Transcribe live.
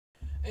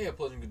Hey, a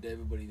pleasant good day,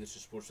 everybody. This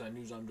is Sportsline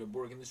News. I'm Joe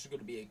Borg, and this is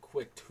going to be a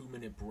quick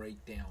 2-minute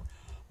breakdown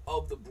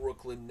of the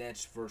Brooklyn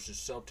Nets versus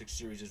Celtics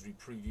series as we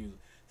preview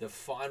the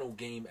final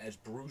game as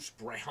Bruce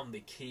Brown,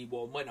 the key.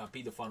 Well, it might not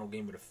be the final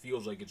game, but it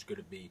feels like it's going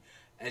to be.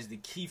 As the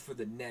key for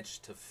the Nets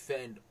to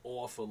fend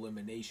off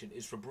elimination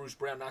is for Bruce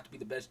Brown not to be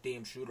the best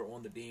damn shooter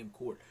on the damn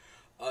court.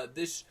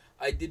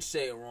 I did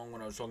say it wrong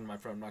when I was talking to my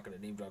friend. I'm not going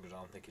to name drop because I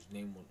don't think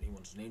he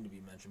wants his name to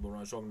be mentioned. But when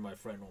I was talking to my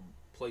friend on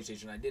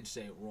PlayStation, I did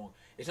say it wrong.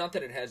 It's not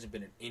that it hasn't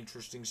been an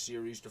interesting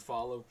series to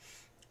follow.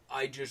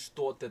 I just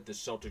thought that the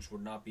Celtics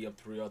would not be up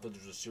 3. I thought there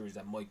was a series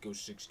that might go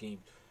 6 games.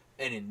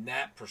 And in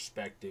that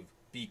perspective,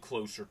 be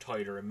closer,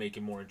 tighter, and make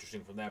it more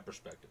interesting from that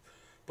perspective.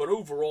 But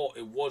overall,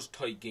 it was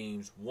tight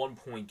games.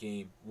 1-point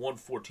game,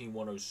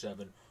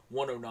 114-107,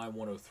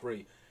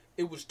 109-103.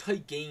 It was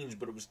tight games,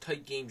 but it was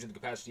tight games in the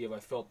capacity of I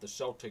felt the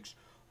Celtics,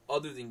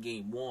 other than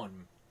Game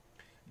 1,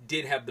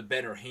 did have the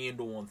better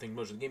handle on things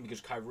most of the game because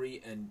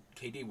Kyrie and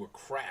KD were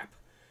crap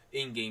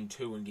in Game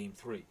 2 and Game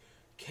 3.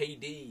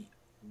 KD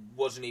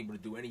wasn't able to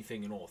do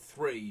anything in all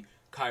 3.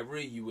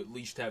 Kyrie, you at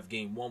least have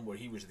Game 1 where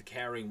he was the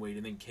carrying weight,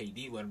 and then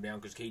KD let him down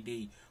because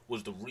KD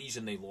was the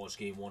reason they lost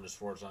Game 1 as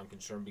far as I'm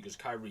concerned because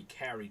Kyrie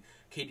carried.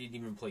 KD didn't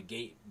even play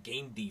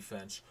game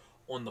defense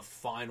on the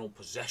final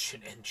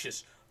possession and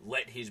just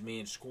let his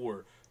man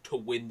score to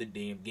win the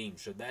damn game.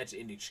 So that's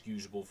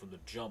inexcusable from the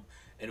jump,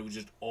 and it was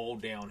just all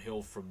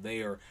downhill from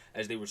there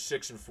as they were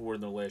 6-4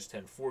 in their last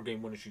 10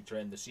 4-game winning streak to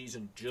end the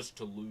season, just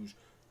to lose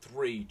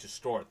 3 to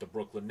start. The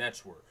Brooklyn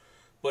Nets were.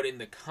 But in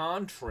the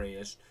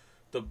contrast,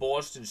 the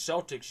Boston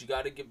Celtics, you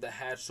got to give the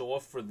hats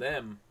off for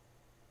them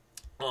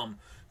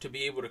to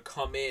be able to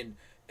come in.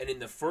 And in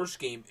the first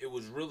game, it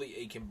was really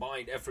a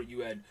combined effort.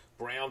 You had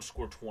Brown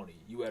score 20.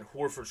 You had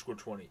Horford score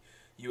 20.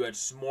 You had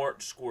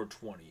Smart score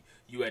 20.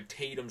 You had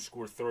Tatum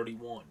score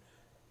 31.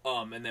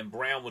 And then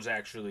Brown was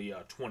actually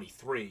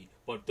 23.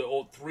 But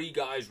the 3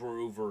 guys were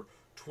over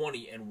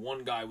 20, and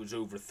 1 guy was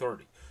over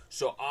 30.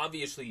 So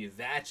obviously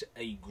that's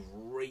a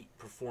great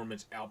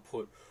performance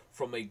output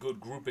from a good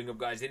grouping of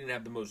guys. They didn't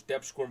have the most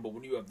depth scoring, but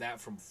when you have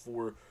that from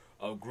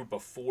a group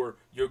of 4,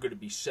 you're going to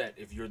be set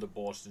if you're the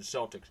Boston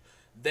Celtics.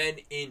 Then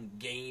in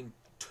Game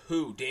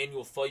 2,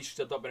 Daniel Theis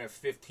stepped up and had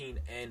 15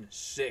 and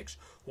 6.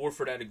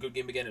 Horford had a good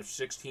game again of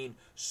 16,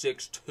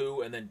 6,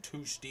 2, and then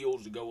 2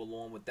 steals to go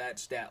along with that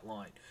stat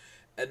line.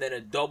 And then a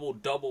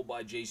double-double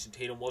by Jason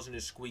Tatum. Wasn't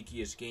his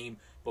squeakiest game,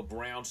 but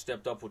Brown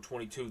stepped up with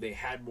 22. They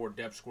had more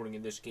depth scoring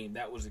in this game.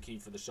 That was the key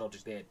for the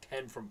Celtics. They had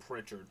 10 from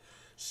Pritchard,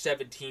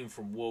 17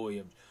 from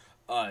Williams,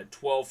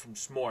 12 from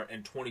Smart,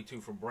 and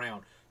 22 from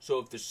Brown. So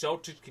if the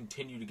Celtics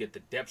continue to get the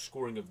depth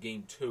scoring of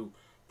Game 2,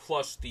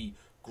 plus the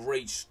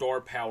great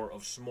star power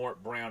of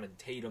Smart, Brown, and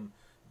Tatum,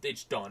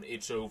 it's done.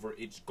 It's over.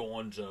 It's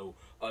gonzo.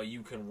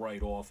 You can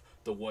write off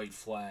the white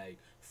flag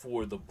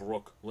for the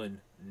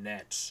Brooklyn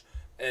Nets.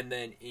 And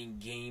then in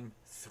Game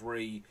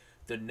 3,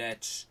 the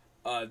Nets,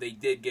 they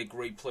did get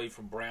great play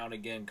from Brown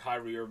again.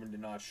 Kyrie Irving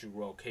did not shoot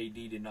well.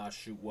 KD did not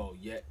shoot well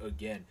yet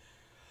again.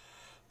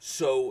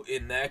 So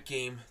in that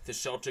game, the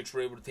Celtics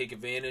were able to take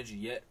advantage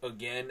yet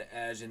again,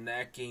 as in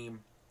that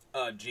game,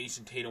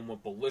 Jason Tatum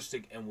went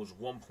ballistic and was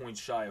 1 point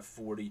shy of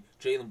 40.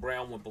 Jaylen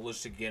Brown went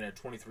ballistic again at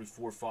 23,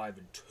 4, 5,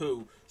 and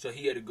 2. So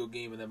he had a good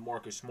game, and then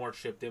Marcus Smart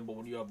shipped in. But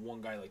when you have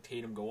one guy like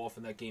Tatum go off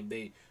in that game,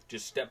 they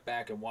just step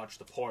back and watch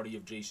the party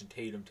of Jason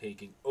Tatum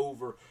taking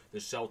over. The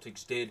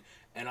Celtics did,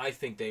 and I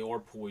think they are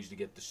poised to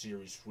get the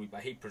series sweep. I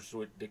hate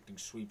predicting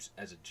sweeps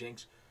as a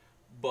jinx,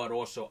 but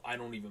also I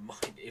don't even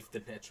mind if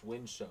the Nets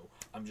win, so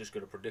I'm just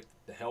going to predict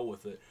the hell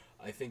with it.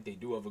 I think they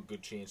do have a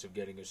good chance of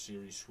getting a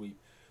series sweep,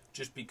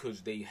 just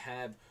because they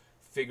have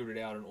figured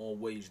it out in all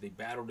ways. They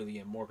battled to the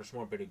end. Marcus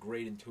Smart made a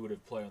great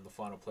intuitive play on the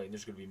final play, and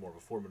this is going to be more of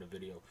a 4-minute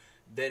video.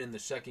 Then in the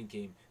second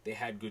game, they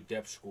had good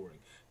depth scoring.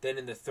 Then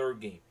in the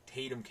third game,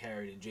 Tatum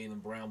carried and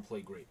Jaylen Brown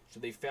played great. So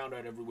they found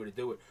out every way to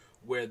do it,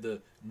 where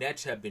the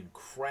Nets have been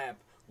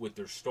crap with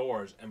their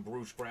stars, and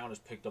Bruce Brown has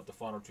picked up the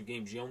final 2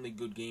 games. The only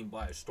good game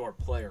by a star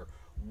player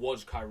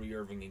was Kyrie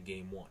Irving in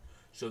Game 1.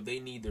 So they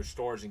need their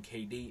stars in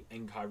KD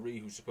and Kyrie,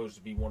 who's supposed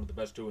to be one of the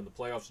best 2 in the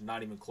playoffs,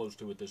 not even close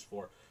to it this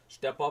far.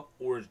 Step up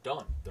or it's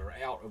done. They're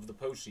out of the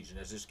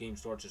postseason as this game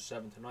starts at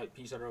 7 tonight.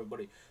 Peace out,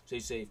 everybody. Stay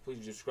safe.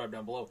 Please subscribe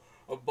down below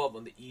or above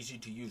on the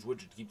easy-to-use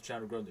widget to keep the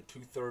channel growing to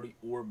 230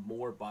 or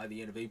more by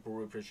the end of April.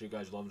 We appreciate you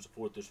guys' love and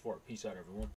support this far. Peace out, everyone.